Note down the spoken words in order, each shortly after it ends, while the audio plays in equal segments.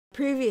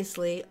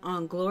Previously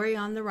on Glory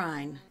on the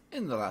Rhine.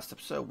 In the last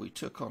episode, we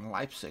took on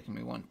Leipzig and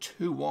we won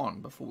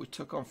 2-1 before we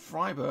took on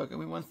Freiburg and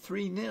we won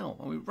 3-0.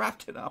 And we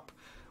wrapped it up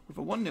with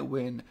a 1-0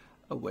 win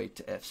away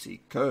to FC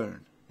Köln.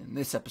 In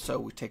this episode,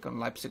 we take on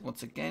Leipzig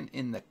once again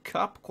in the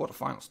Cup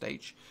quarterfinal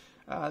stage.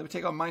 We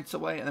take on Mainz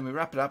away and then we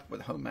wrap it up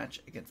with a home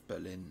match against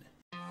Berlin.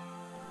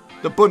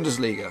 The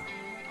Bundesliga,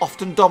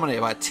 often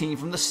dominated by a team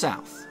from the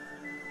south.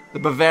 The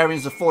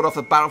Bavarians have fought off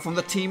the battle from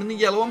the team in the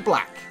yellow and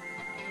black.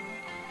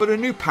 But a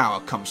new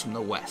power comes from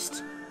the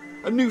west.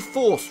 A new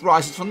force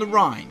rises from the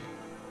Rhine.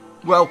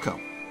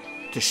 Welcome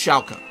to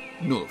Schalke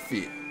 04.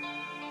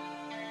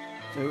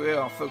 So here we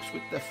are, folks,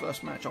 with the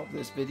first match of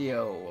this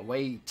video.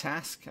 Away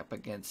task up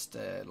against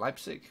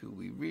Leipzig, who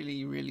we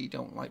really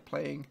don't like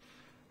playing.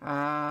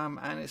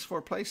 And it's for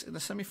a place in the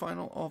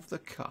semi-final of the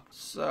Cup.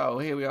 So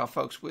here we are,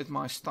 folks, with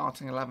my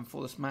starting 11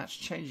 for this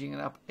match, changing it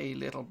up a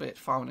little bit.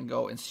 Farman and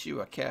goal in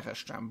Sewer, Kercher,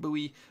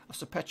 Strambui,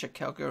 Ostepecha,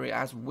 Calgary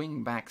as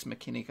wing-backs,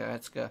 McKinney,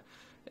 Goretzka.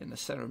 In the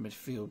centre of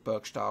midfield,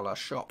 Burgstaller,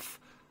 Schopf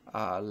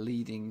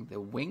leading the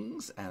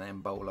wings, and then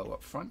Bolo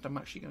up front. I'm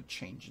actually going to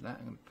change that.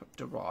 I'm going to put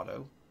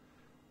Dorado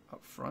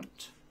up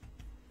front.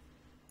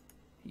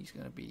 He's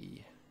going to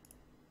be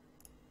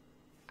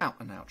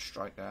out-and-out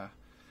striker.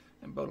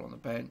 And Bolo on the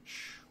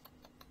bench.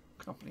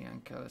 Company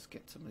anchor. Let's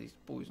get some of these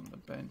boys on the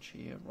bench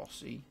here.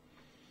 Rossi.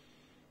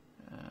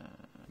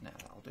 Now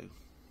that'll do.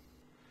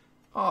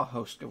 Our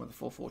host going with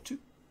the 4-4-2.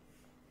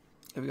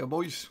 Here we go,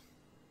 boys.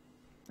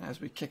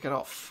 As we kick it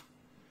off.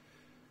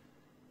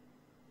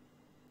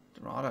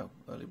 Dorado,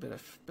 early bit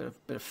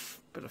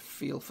of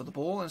feel for the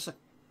ball, and it's a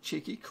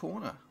cheeky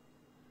corner.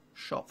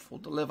 Schopf will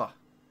deliver.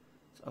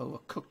 It's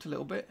overcooked a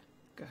little bit.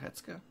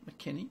 Goretzka,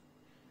 McKinney,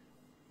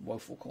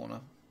 woeful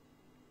corner.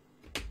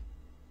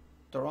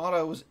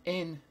 Dorado was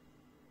in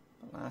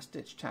the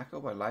last-ditch tackle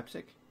by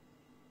Leipzig,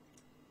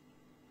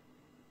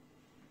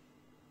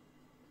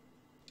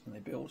 and they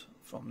build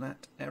from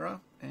that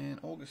error.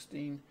 And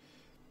Augustine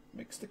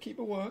makes the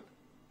keeper work.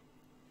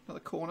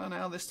 Another corner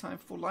now, this time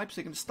for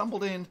Leipzig, and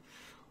stumbled in.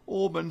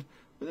 Orban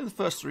within the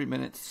first 3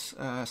 minutes.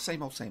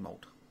 Same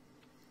old.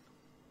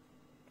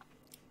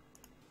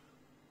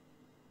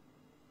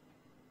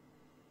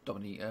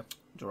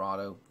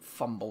 Dorado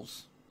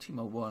fumbles.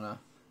 Timo Werner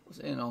was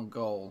in on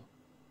goal.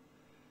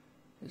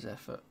 His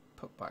effort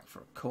put back for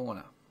a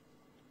corner.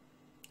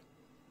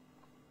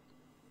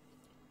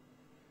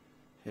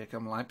 Here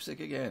come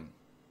Leipzig again.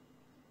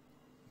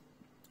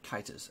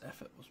 Keiter's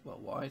effort was well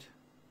wide.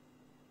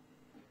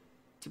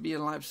 To be a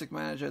Leipzig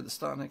manager at the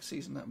start of next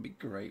season, that would be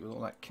great with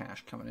all that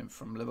cash coming in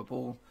from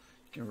Liverpool.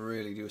 You can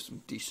really do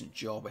some decent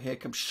job. But here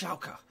comes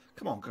Schalke.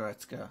 Come on,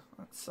 Goretzka.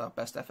 That's our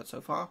best effort so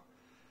far.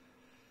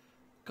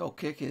 Goal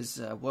kick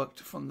is worked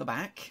from the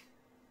back.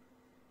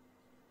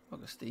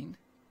 Augustine.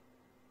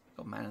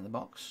 Got man in the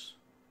box.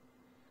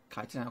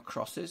 Keiter now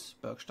crosses.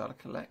 Burgstaller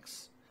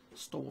collects.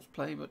 Stalls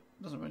play, but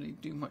doesn't really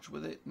do much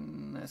with it.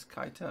 And there's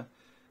Keiter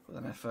with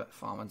an effort.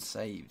 Farman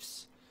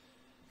saves.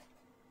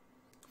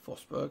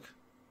 Forsberg.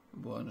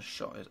 Werner's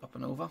shot is up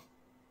and over.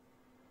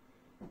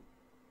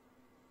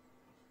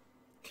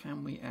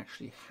 Can we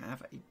actually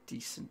have a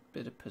decent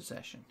bit of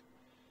possession?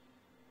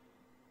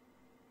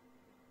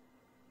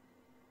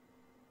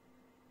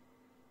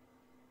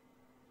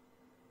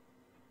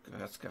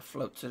 Goretzka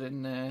floats it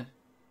in there.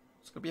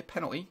 It's going to be a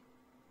penalty.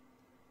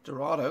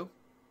 Dorado.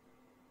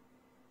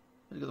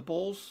 Look at the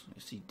balls.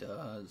 Yes, he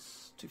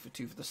does. 2 for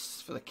 2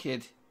 for the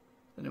kid,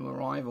 the new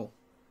arrival.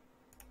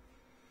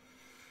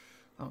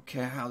 I don't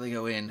care how they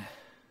go in,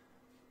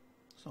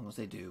 as long as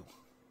they do.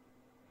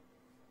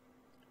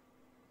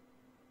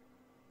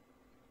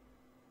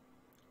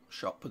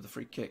 Shot with the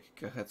free kick.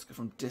 Goretzka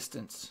from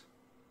distance.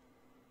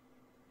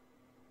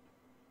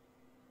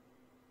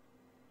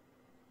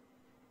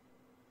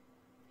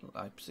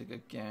 Leipzig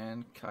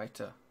again.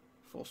 Keiter.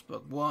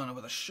 Forsberg won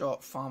with a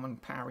shot. Farman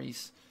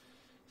parries.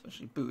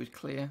 Especially booted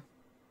clear.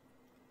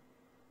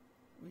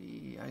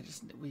 We're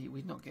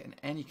not getting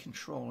any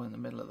control in the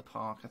middle of the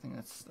park. I think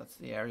that's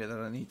the area that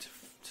I need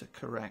to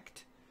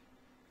correct.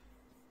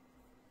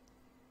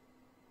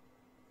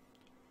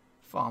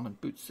 Farman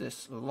boots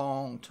this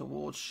long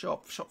towards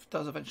Schopf. Schopf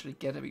does eventually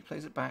get it. He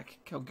plays it back.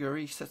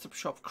 Calgary sets up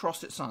Schopf.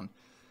 Cross it, son.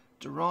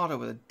 Dorado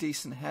with a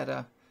decent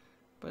header,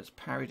 but it's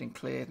parried and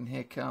cleared. And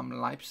here come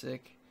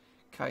Leipzig.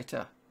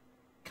 Keiter,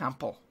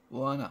 Campbell,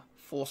 Werner,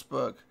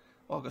 Forsberg,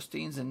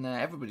 Augustine's in there.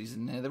 Everybody's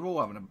in there. They're all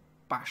having a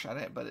bash at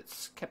it, but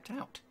it's kept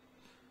out.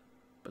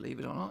 Believe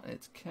it or not,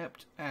 it's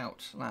kept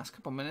out. Last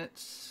couple of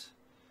minutes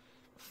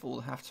before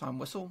the half-time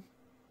whistle.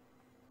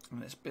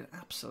 And it's been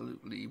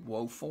absolutely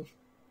woeful.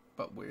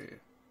 But we're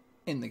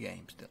in the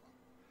game still.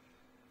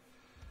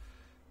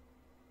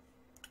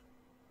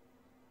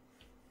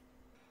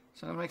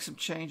 So I'm going to make some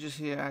changes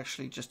here,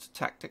 actually, just to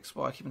tactics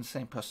while keeping the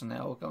same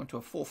personnel. We're going to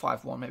a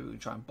 4-5-1. Maybe we can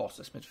try and boss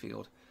this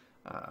midfield.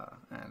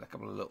 And a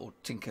couple of little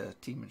tinker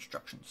team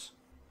instructions.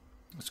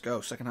 Let's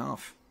go, second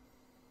half.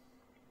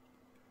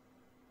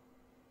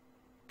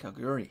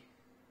 Calgary.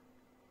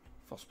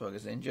 Forsberg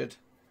is injured.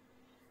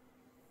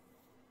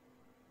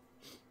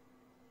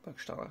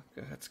 Burgstaller,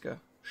 Goretzka,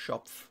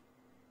 Schopf,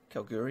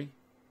 Calgary,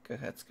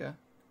 Goretzka,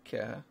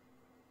 Kerr.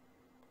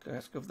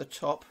 Goretzka over the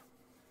top.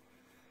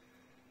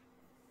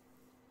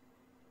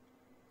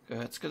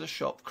 Goretzka the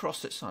shot,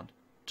 cross it, son.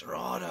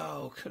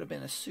 Dorado could have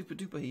been a super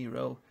duper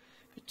hero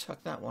if you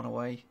tucked that one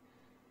away.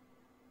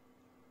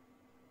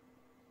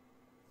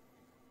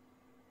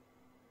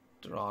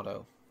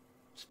 Dorado.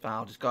 It's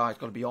fouled. This guy's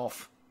got to be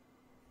off.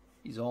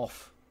 He's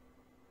off.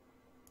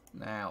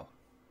 Now,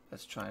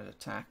 let's try and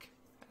attack.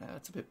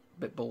 It's a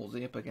bit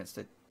ballsy up against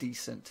a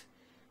decent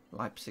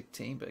Leipzig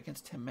team, but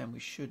against 10 men we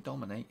should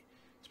dominate,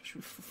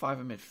 especially for 5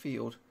 in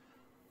midfield.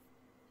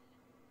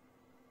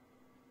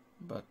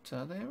 But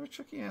they're a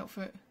tricky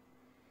outfit.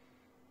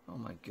 Oh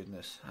my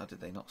goodness, how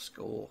did they not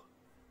score?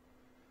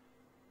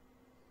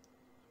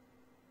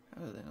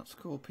 How did they not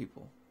score,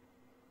 people?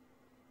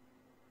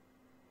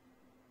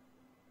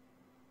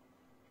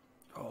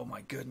 Oh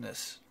my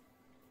goodness.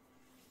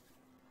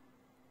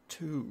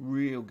 2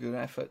 real good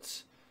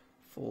efforts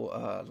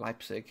for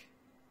Leipzig.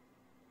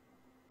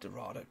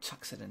 Dorado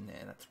tucks it in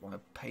there. That's why I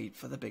paid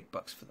for the big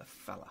bucks for the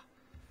fella.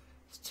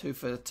 It's 2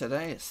 for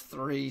today. It's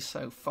 3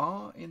 so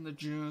far in the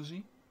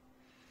jersey.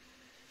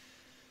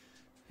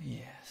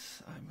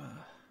 Yes, I'm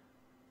a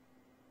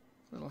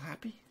little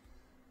happy.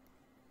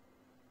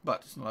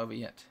 But it's not over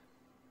yet.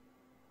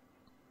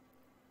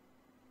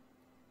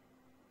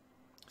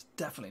 It's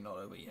definitely not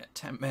over yet.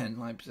 10 men,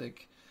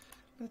 Leipzig.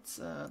 Let's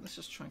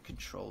just try and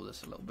control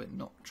this a little bit,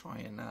 not try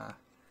and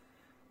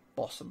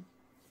boss them.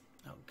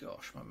 Oh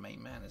gosh, my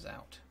main man is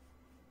out.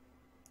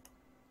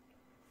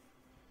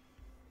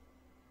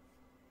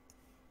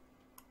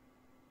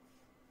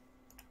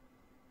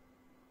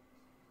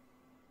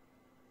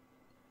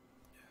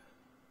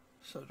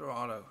 So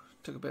Dorado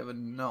took a bit of a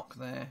knock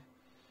there.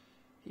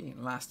 He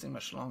ain't lasting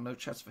much long. No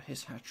chance for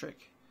his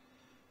hat-trick.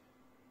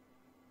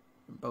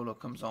 Bolo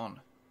comes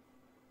on.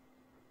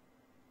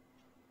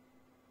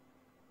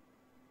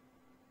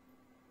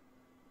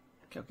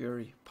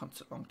 Calgary punts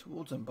it long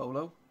towards him,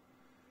 Bolo.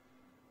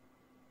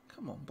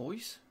 Come on,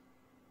 boys.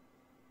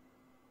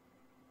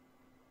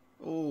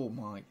 Oh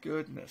my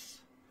goodness.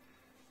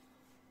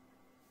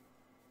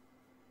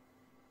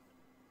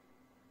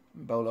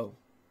 Bolo.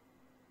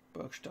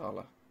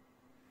 Burgstaller.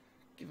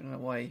 Giving it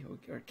away.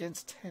 We're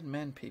against 10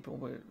 men, people.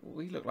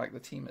 We look like the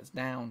team that's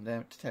down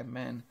there to 10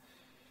 men.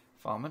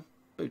 Farman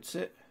boots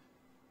it.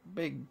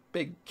 Big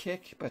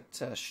kick, but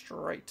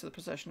straight to the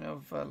possession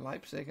of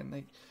Leipzig, and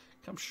they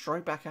come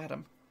straight back at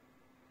him.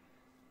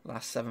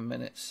 Last 7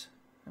 minutes.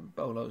 And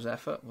Bolo's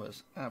effort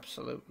was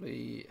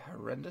absolutely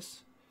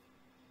horrendous.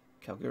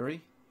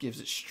 Calgary gives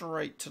it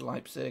straight to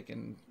Leipzig,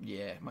 and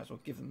yeah, might as well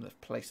give them the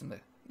place in the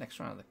next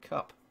round of the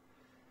cup.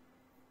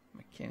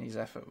 McKinney's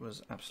effort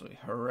was absolutely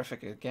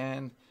horrific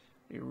again.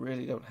 We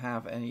really don't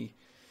have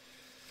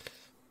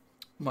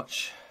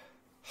much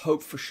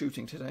hope for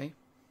shooting today.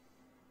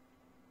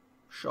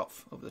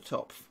 Schopf over the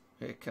top.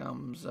 Here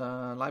comes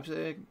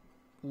Leipzig.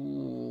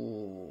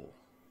 Ooh.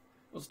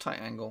 It was a tight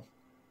angle.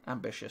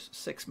 Ambitious.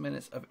 6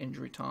 minutes of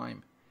injury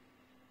time.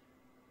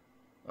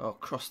 Oh,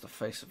 across the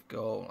face of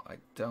goal. I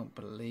don't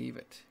believe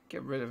it.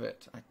 Get rid of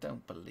it. I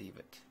don't believe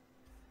it.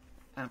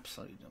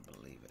 Absolutely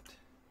don't believe it.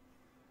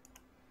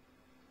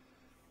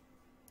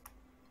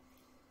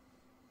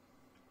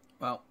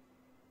 Well,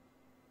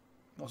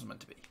 wasn't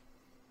meant to be.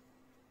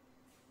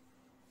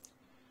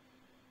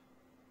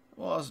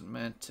 Wasn't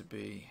meant to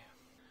be.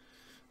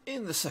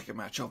 In the second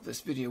match of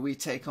this video, we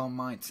take on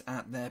Mainz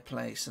at their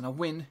place, and a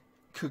win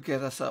could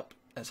get us up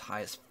as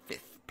high as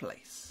 5th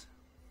place.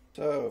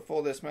 So,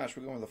 for this match,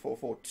 we're going with a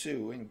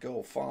 4-4-2. In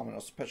goal, Farman,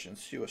 Ostapetchin,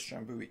 Stewart,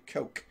 Strambui,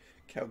 Koch,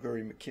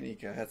 Calgary, McKinney,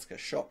 Goretzka,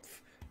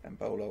 Schopf, and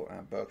Bolo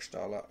and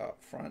Burgstaller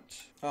up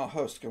front. Our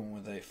host going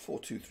with a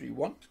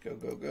 4-2-3-1. Go,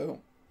 go, go.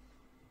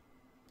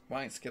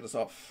 Mainz get us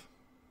off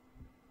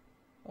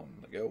on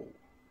the go.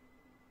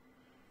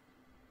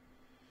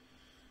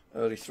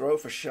 Early throw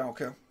for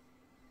Schalke.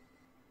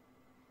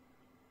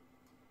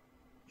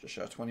 Just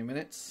shy of 20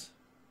 minutes.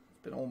 It's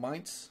been all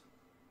Mainz.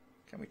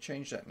 Can we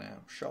change that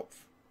now?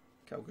 Schopf,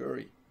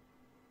 Calgary,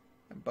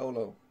 and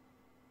Bolo.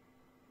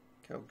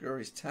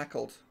 Calgary's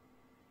tackled.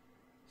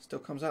 Still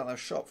comes out there.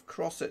 Schopf,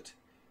 cross it.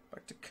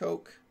 Back to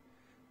Koch.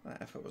 That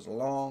effort was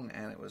long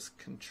and it was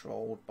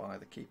controlled by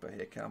the keeper.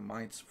 Here come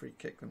Mainz, free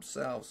kick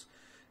themselves.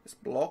 It's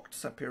blocked.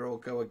 Sapiro will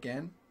go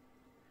again.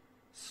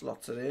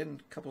 Slots it in.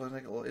 A couple of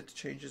little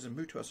interchanges and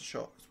Mutu has a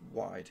shot. It's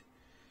wide.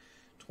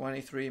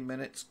 23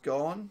 minutes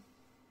gone.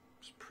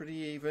 It's pretty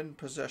even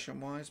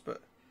possession-wise,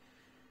 but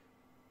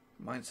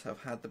Mainz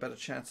have had the better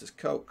chances.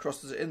 Koch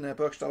crosses it in there.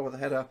 Burgstaller with a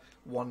header.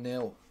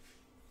 1-0.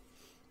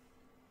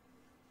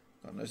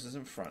 God knows is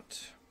in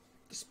front.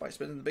 Despite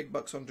spending the big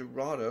bucks on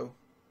Dorado,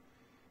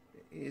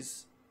 it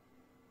is,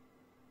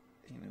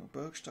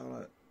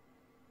 Burgstaller.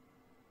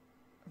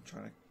 I'm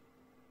trying to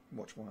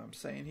watch what I'm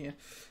saying here.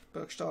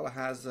 Burgstaller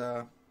has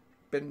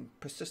been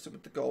persistent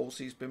with the goals.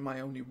 He's been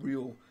my only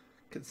real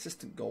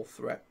consistent goal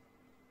threat.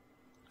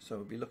 So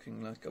we'll be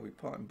looking like I'll be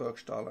parting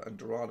Burgstaller and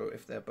Dorado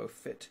if they're both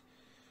fit.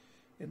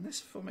 In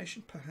this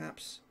formation,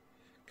 perhaps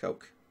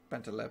Koch,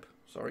 Bentaleb,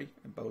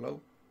 and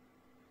Bolo.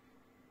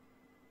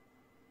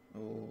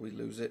 Oh, we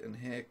lose it, and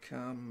here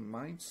come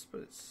Mainz,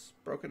 but it's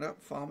broken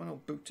up. Farman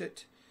will boot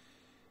it.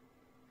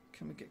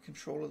 Can we get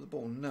control of the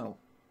ball? No.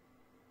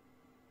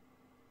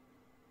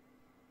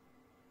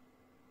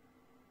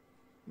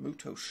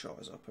 Muto's shot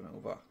is up and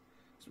over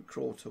as we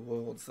crawl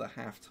towards the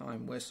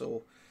half-time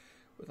whistle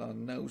with our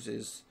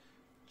noses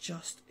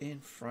just in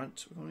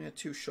front. We've only had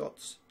 2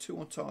 shots, 2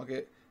 on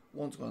target,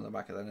 1's gone in the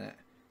back of the net.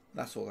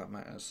 That's all that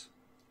matters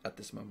at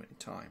this moment in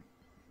time.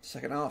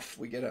 Second half,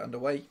 we get it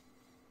underway.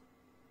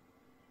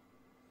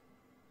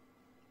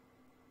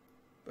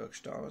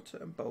 Burgstaller to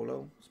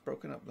Mbolo. It's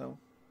broken up though.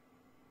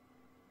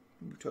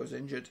 Muto's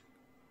injured.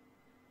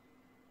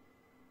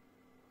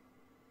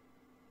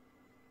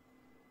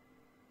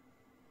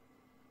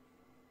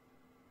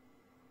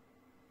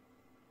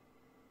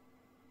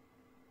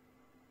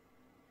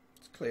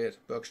 It's cleared.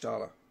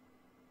 Burgstaller.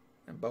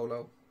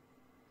 Mbolo.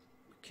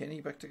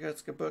 McKinney back to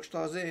Goretzka.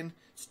 Burgstaller's in.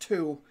 It's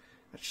 2.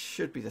 That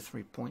should be the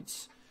 3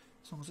 points.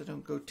 As long as I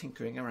don't go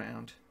tinkering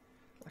around.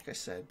 Like I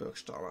said,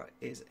 Burgstaller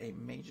is a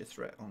major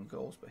threat on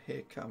goals, but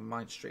here come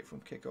Mainz straight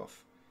from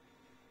kickoff.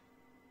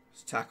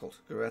 It's tackled.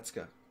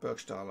 Goretzka,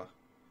 Burgstaller,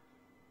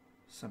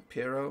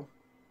 Sampiero.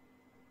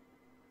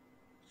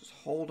 Just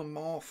hold them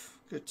off.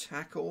 Good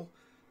tackle.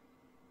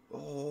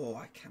 Oh,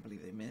 I can't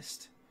believe they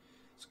missed.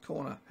 It's a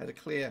corner. Header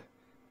clear.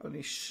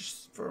 Only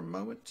for a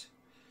moment.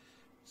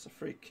 It's a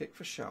free kick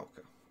for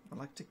Schalke. I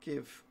like to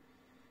give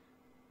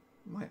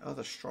my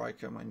other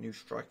striker, my new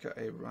striker,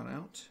 a run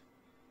out.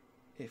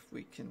 If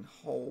we can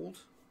hold.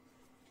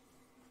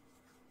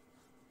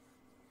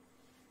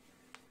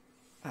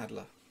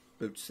 Adler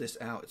boots this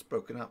out. It's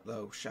broken up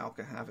though.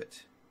 Schalke have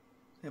it.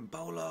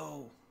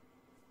 Mbolo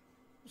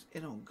was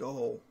in on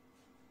goal.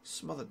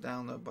 Smothered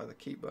down though by the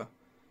keeper.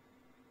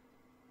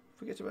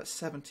 If we get to about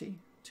 70,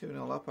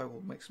 2-0 up, I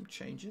will make some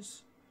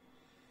changes.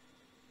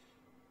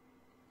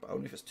 But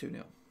only if it's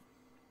 2-0.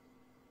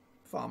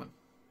 Farman.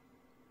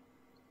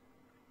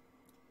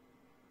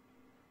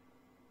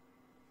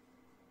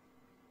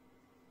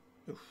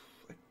 Oof,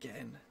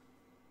 again.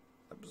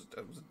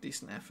 That was a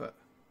decent effort.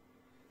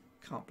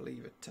 Can't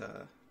believe it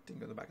didn't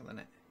go in the back of the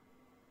net.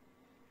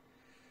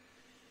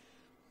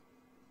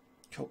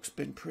 Koch's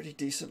been pretty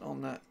decent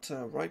on that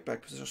right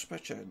back position.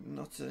 Sprecher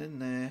knotted it in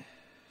there.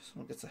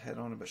 Someone gets a head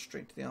on it, but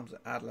straight to the arms of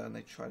Adler, and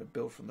they try to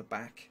build from the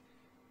back.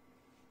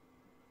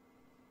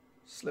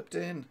 Slipped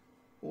in.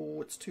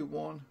 Oh, it's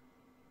 2-1.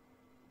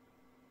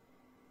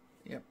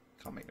 Yep,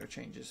 can't make no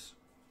changes.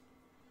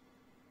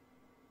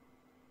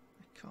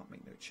 Can't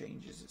make no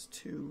changes, it's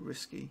too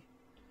risky.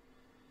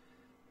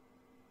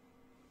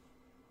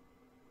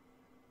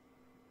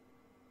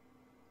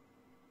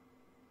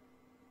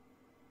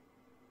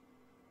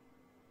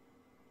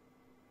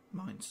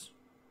 Mine's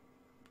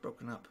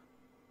broken up.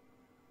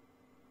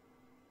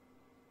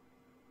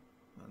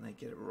 And they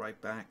get it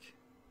right back.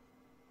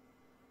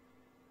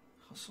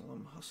 Hustle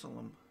them, hustle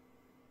them.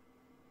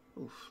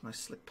 Oof, nice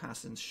slick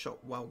passing,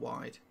 shot well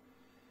wide.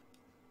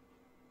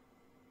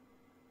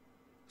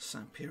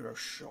 Sampiero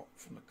shot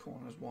from the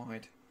corners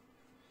wide.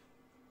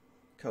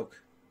 Koch,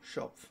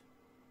 Schopf.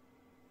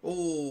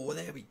 Oh,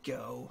 there we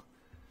go.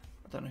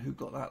 I don't know who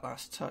got that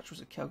last touch. Was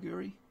it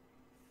Calgary?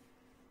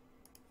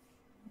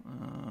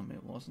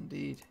 It was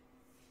indeed.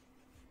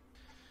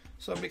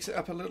 So I mix it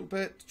up a little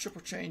bit.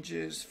 Triple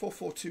changes.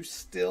 4-4-2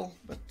 still,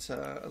 but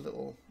a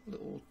little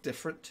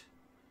different.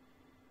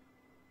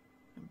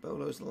 And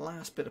Bolo's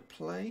last bit of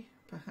play,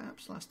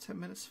 perhaps. Last 10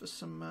 minutes for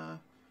some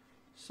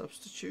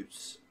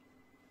substitutes.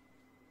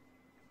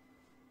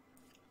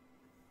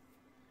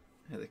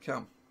 Here they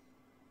come.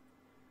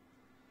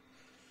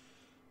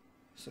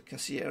 So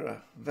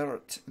Cassiera,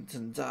 Verrett and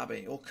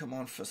Tendabe all come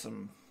on for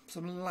some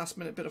last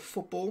minute bit of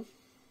football.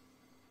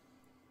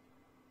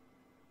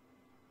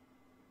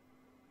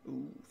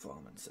 Ooh,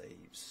 Farman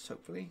saves.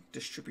 Hopefully.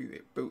 Distribute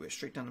it. Boot it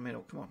straight down the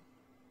middle. Come on.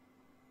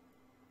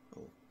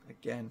 Oh,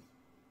 again.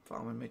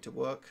 Farman made to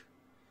work.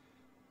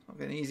 Not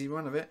getting an easy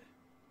run of it.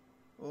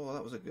 Oh,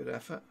 that was a good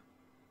effort.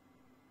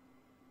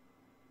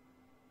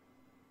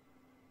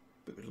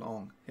 Booted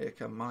long. Here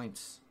come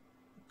Mainz.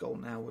 Goal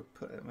now would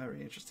put a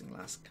very interesting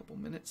last couple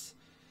minutes.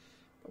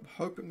 I'm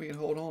hoping we can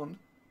hold on.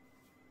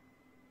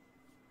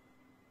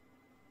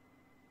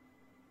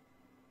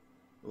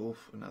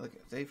 Oof, another.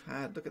 They've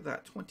had, look at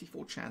that,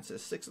 24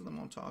 chances, 6 of them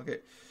on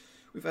target.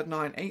 We've had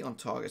 8 on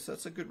target, so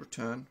that's a good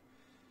return.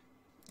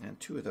 And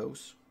 3 of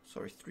those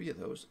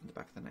in the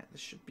back of the net.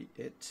 This should be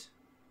it.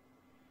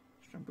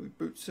 Strambury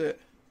boots it.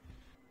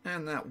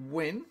 And that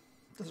win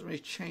doesn't really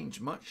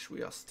change much.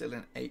 We are still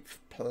in 8th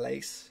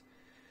place.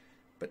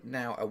 But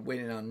now a win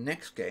in our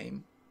next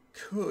game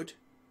could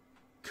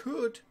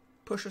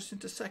push us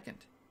into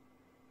 2nd.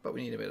 But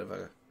we need a bit of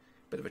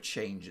a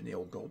change in the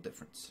old goal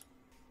difference.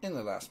 In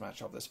the last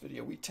match of this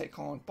video, we take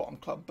on bottom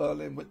club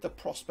Berlin with the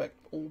prospect,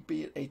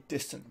 albeit a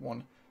distant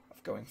one,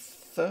 of going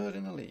 3rd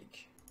in the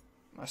league.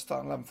 My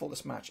starting 11 for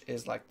this match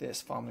is like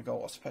this: Farman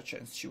goal, Ospecha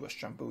and Stewart,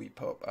 Strambury,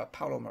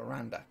 Paulo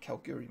Miranda,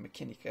 Calgary,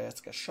 McKinney,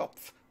 Goretzka,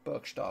 Schopf,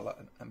 Burgstaller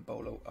and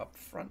Mbolo up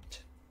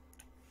front.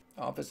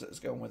 Our visitors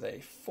going with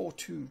a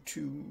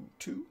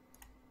 4-2-2-2.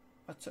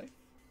 I'd say.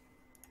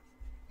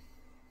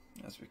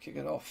 As we kick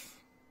it off,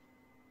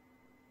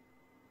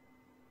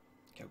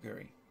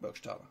 Calgary,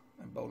 Burgstaller,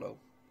 and Bolo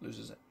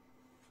loses it.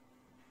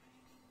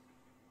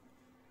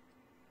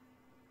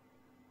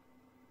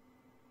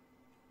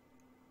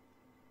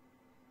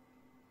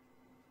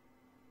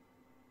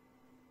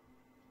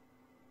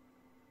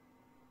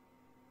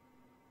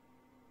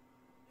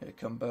 Here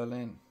come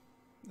Berlin.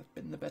 They've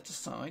been the better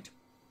side,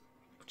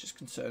 which is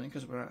concerning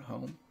because we're at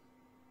home.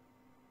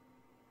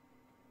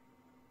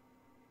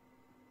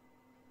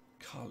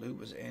 Carlu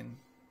was in.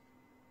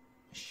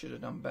 He should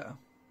have done better.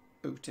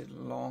 Booted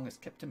long, it's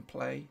kept in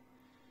play.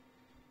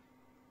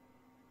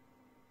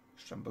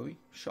 Strambui,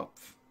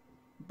 Schopf,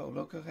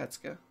 Bolo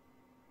Goretzka,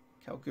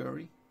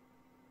 Calgary.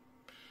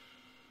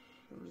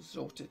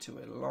 Resorted to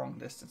a long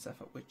distance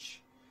effort,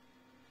 which,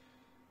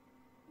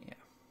 yeah,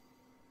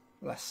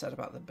 less said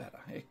about the better.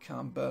 Here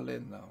come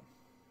Berlin though.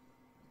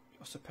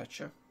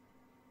 Osapecha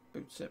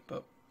boots it,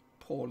 but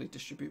poorly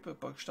distributed,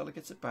 but Burgstaller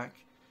gets it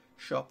back.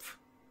 Schopf,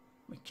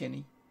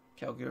 McKinney,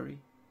 Calgary,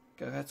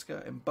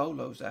 Goretzka, and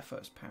Bolo's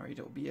effort is parried.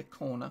 It will be a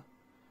corner.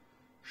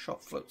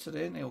 Schopf floats it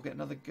in. He'll get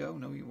another go.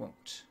 No, he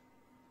won't.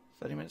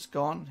 30 minutes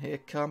gone. Here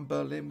come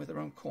Berlin with their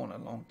own corner.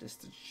 Long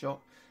distance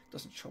shot.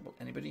 Doesn't trouble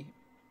anybody.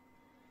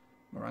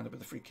 Miranda with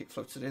the free kick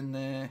floats it in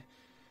there.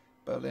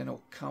 Berlin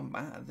will come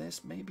out of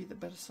this. Maybe the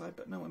better side,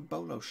 but no. And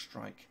Bolo's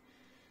strike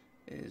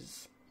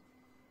is,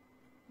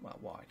 well,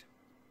 wide.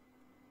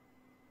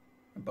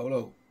 And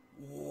Bolo,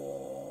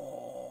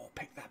 whoa,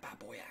 pick that bad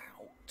boy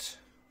out.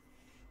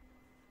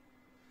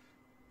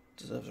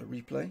 Deserves a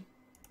replay.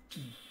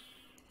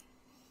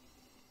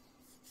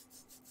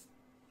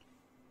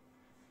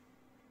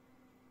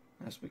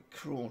 As we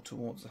crawl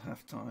towards the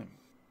half-time.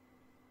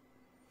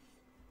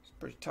 It's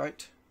pretty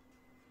tight.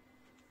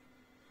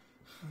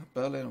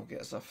 Berlin will get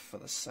us off for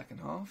the second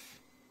half.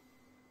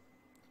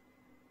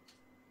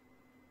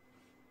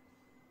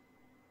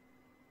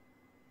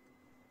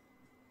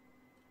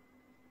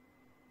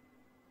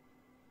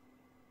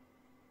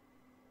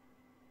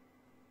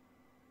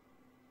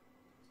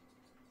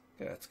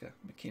 Goretzka,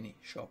 McKinney,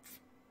 Schopf,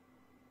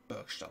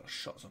 Burgstaller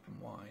shots up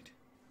and wide.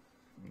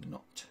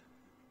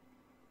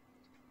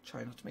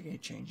 Try not to make any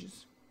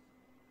changes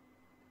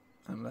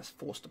unless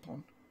forced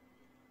upon.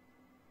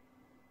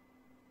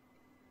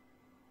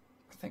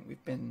 I think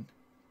we've been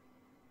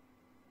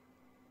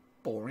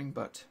boring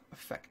but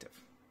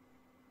effective.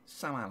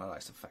 Sam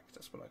Allardyce effect,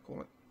 that's what I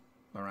call it.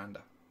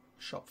 Miranda,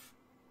 Schopf,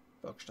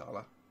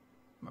 Burgstaller,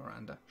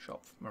 Miranda,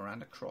 Schopf,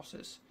 Miranda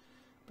crosses.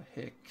 But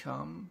here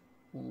come...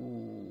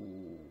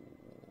 Ooh,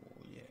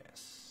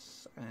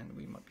 yes. And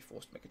we might be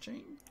forced to make a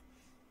change.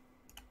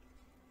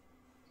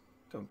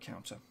 Go and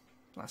counter.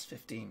 Last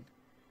 15.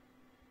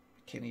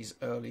 McKinney's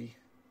early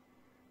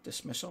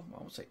dismissal. Well,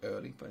 I would say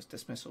early, but his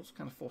dismissals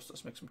kind of forced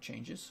us to make some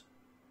changes.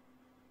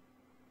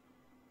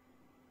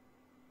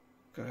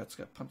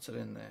 Goretzka punts it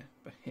in there.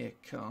 But here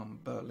come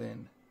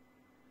Berlin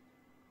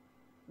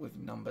with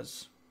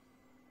numbers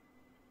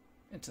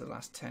into the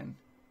last 10.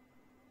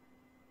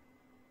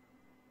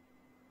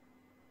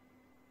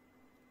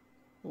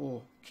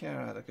 Oh,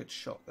 Kehrer had a good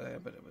shot there,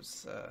 but it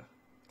was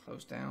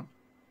closed down.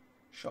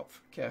 Schopf,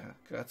 Kehrer,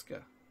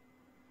 Goretzka.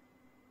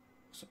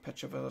 So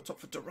Petrovella top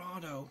for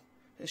Dorado.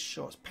 This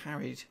shot's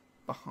parried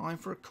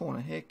behind for a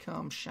corner. Here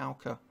comes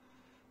Schalke.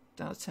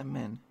 Down to 10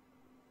 men.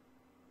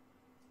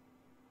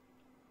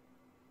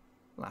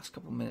 Last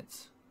couple of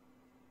minutes.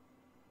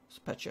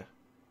 Specha.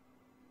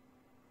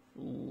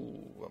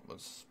 Ooh, that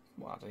was...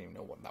 Well, I don't even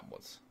know what that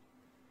was.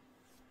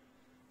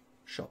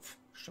 Schopf,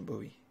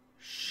 Strambui.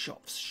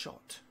 Schopf's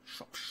shot.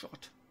 Schopf's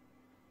shot.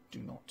 Do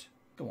not.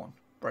 Go on.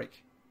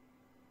 Break.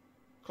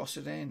 Cross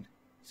it in.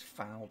 It's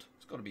fouled.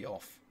 It's got to be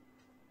off.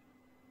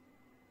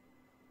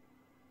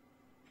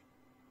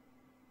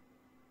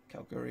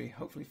 Calgary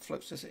hopefully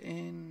floats this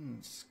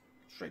in.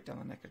 Straight down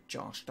the neck of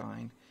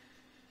Jarstein.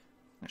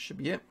 That should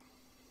be it.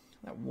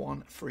 That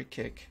one free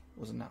kick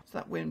was enough.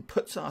 That win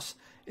puts us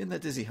in the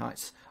dizzy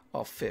heights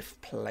of 5th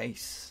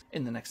place.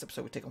 In the next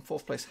episode, we take on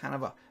 4th place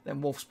Hanover,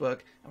 then Wolfsburg,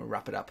 and we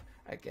wrap it up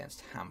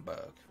against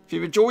Hamburg. If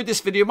you've enjoyed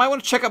this video, you might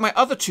want to check out my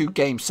other 2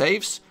 game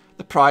saves.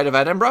 The Pride of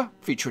Edinburgh,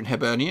 featuring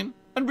Hibernian,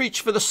 and Reach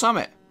for the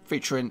Summit,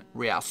 featuring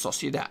Real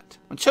Sociedad.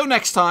 Until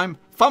next time,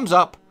 thumbs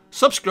up,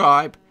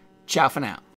 subscribe, ciao for now.